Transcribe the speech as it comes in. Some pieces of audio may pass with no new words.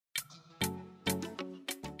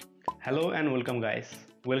Hello and welcome guys.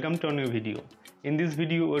 Welcome to a new video. In this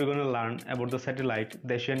video we're gonna learn about the satellite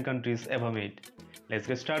the Asian countries ever made. Let's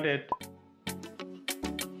get started.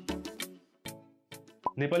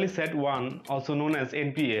 Nepali Sat-1, also known as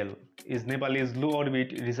NPL, is Nepal's low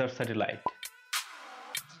orbit research satellite.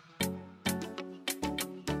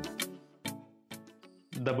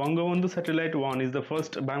 The Bangabandhu Satellite 1 is the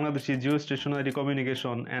first Bangladeshi geostationary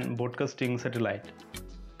communication and broadcasting satellite.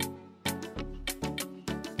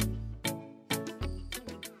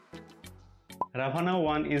 Ravana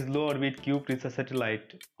 1 is low orbit cube research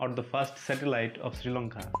satellite or the first satellite of Sri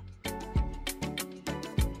Lanka.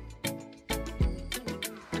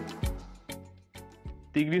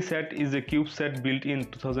 Tigrisat is a CubeSat built in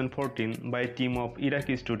 2014 by a team of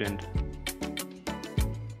Iraqi students.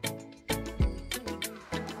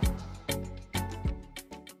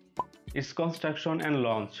 Its construction and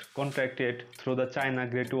launch contracted through the China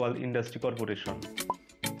Great Wall Industry Corporation.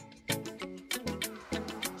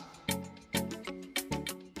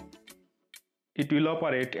 It will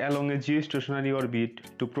operate along a geostationary orbit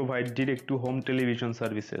to provide direct-to-home television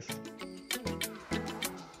services.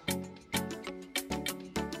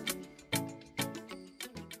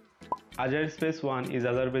 Azerspace 1 is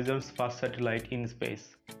Azerbaijan's first satellite in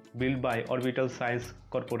space, built by Orbital Science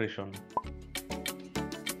Corporation.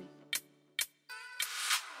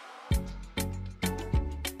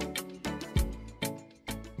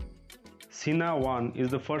 Sina 1 is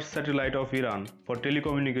the first satellite of Iran for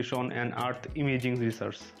telecommunication and Earth imaging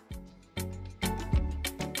research.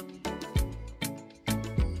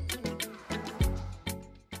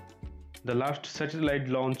 The last satellite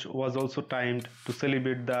launch was also timed to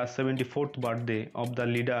celebrate the 74th birthday of the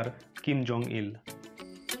leader Kim Jong-il.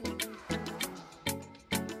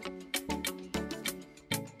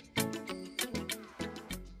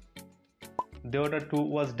 Deota 2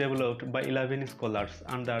 was developed by 11 scholars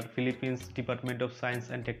under Philippines Department of Science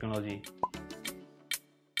and Technology.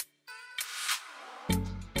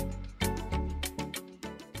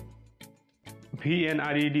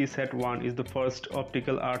 VNRED Sat-1 is the first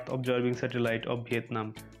optical Earth observing satellite of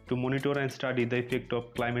Vietnam to monitor and study the effect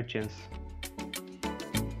of climate change.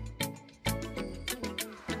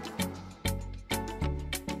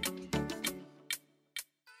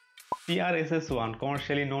 PRSS-1,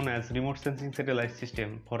 commercially known as Remote Sensing Satellite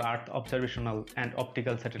System for Earth Observational and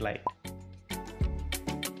Optical Satellite.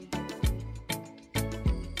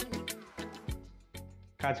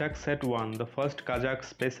 Kazakh Sat-1, the first Kazakh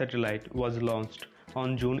space satellite, was launched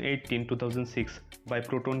on June 18, 2006 by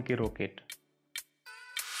Proton K rocket.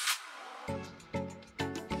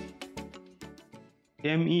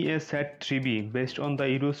 MEA-Sat-3B, based on the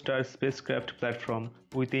Eurostar spacecraft platform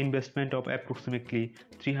with an investment of approximately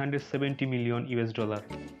 $370 million.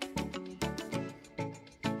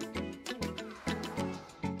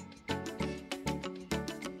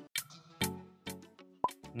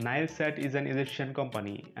 NileSat is an Egyptian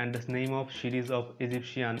company and the name of series of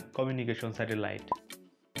Egyptian communication satellite.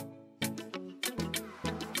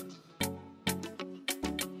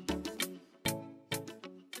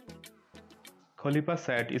 Khalifa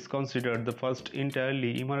Sat is considered the first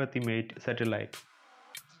entirely Emirati-made satellite.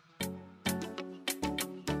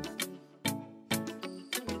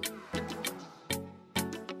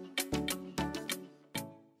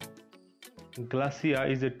 Glacia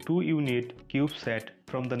is a 2-unit CubeSat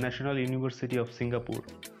from the National University of Singapore.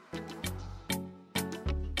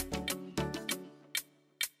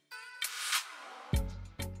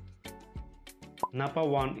 Napa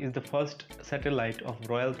 1 is the first satellite of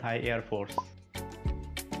Royal Thai Air Force.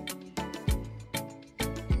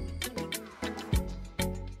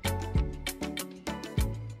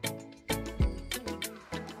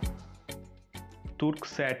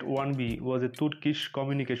 Turksat 1B was a Turkish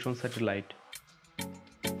communication satellite.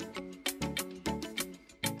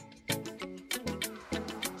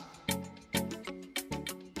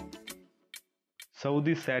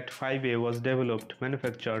 Saudi Sat 5A was developed,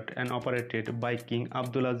 manufactured and operated by King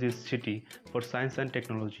Abdulaziz City for Science and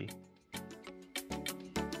Technology.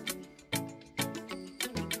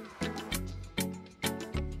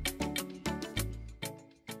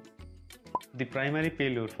 The primary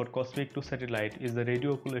payload for Cosmic 2 satellite is the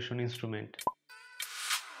radio occultation instrument.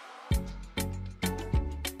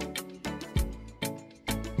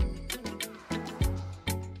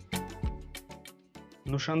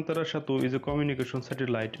 Nushantara Shatu is a communication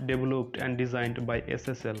satellite developed and designed by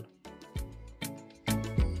SSL.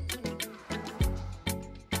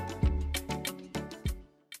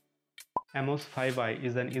 Amos 5I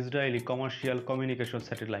is an Israeli commercial communication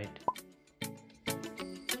satellite.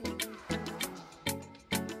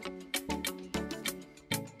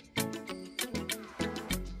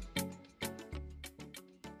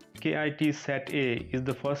 KIT Sat-A is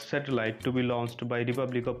the first satellite to be launched by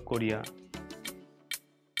Republic of Korea.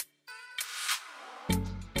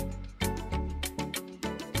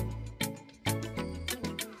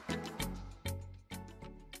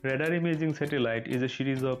 Radar imaging satellite is a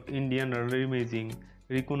series of Indian radar imaging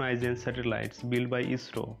reconnaissance satellites built by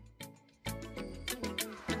ISRO.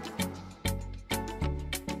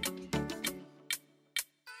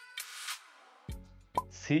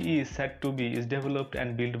 CE Sat-2B is developed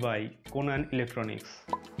and built by Conan Electronics.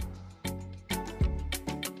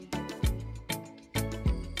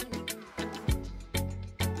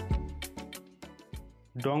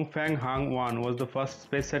 Dongfang Hang-1 was the first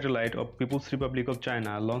space satellite of People's Republic of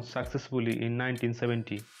China launched successfully in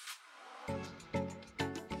 1970.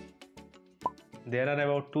 There are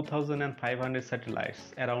about 2,500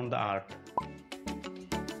 satellites around the Earth.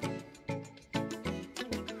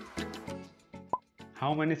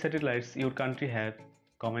 How many satellites your country have?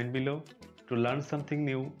 Comment below. To learn something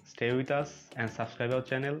new, stay with us and subscribe our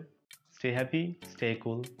channel. Stay happy, stay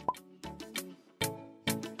cool.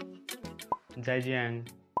 Jai Jiang.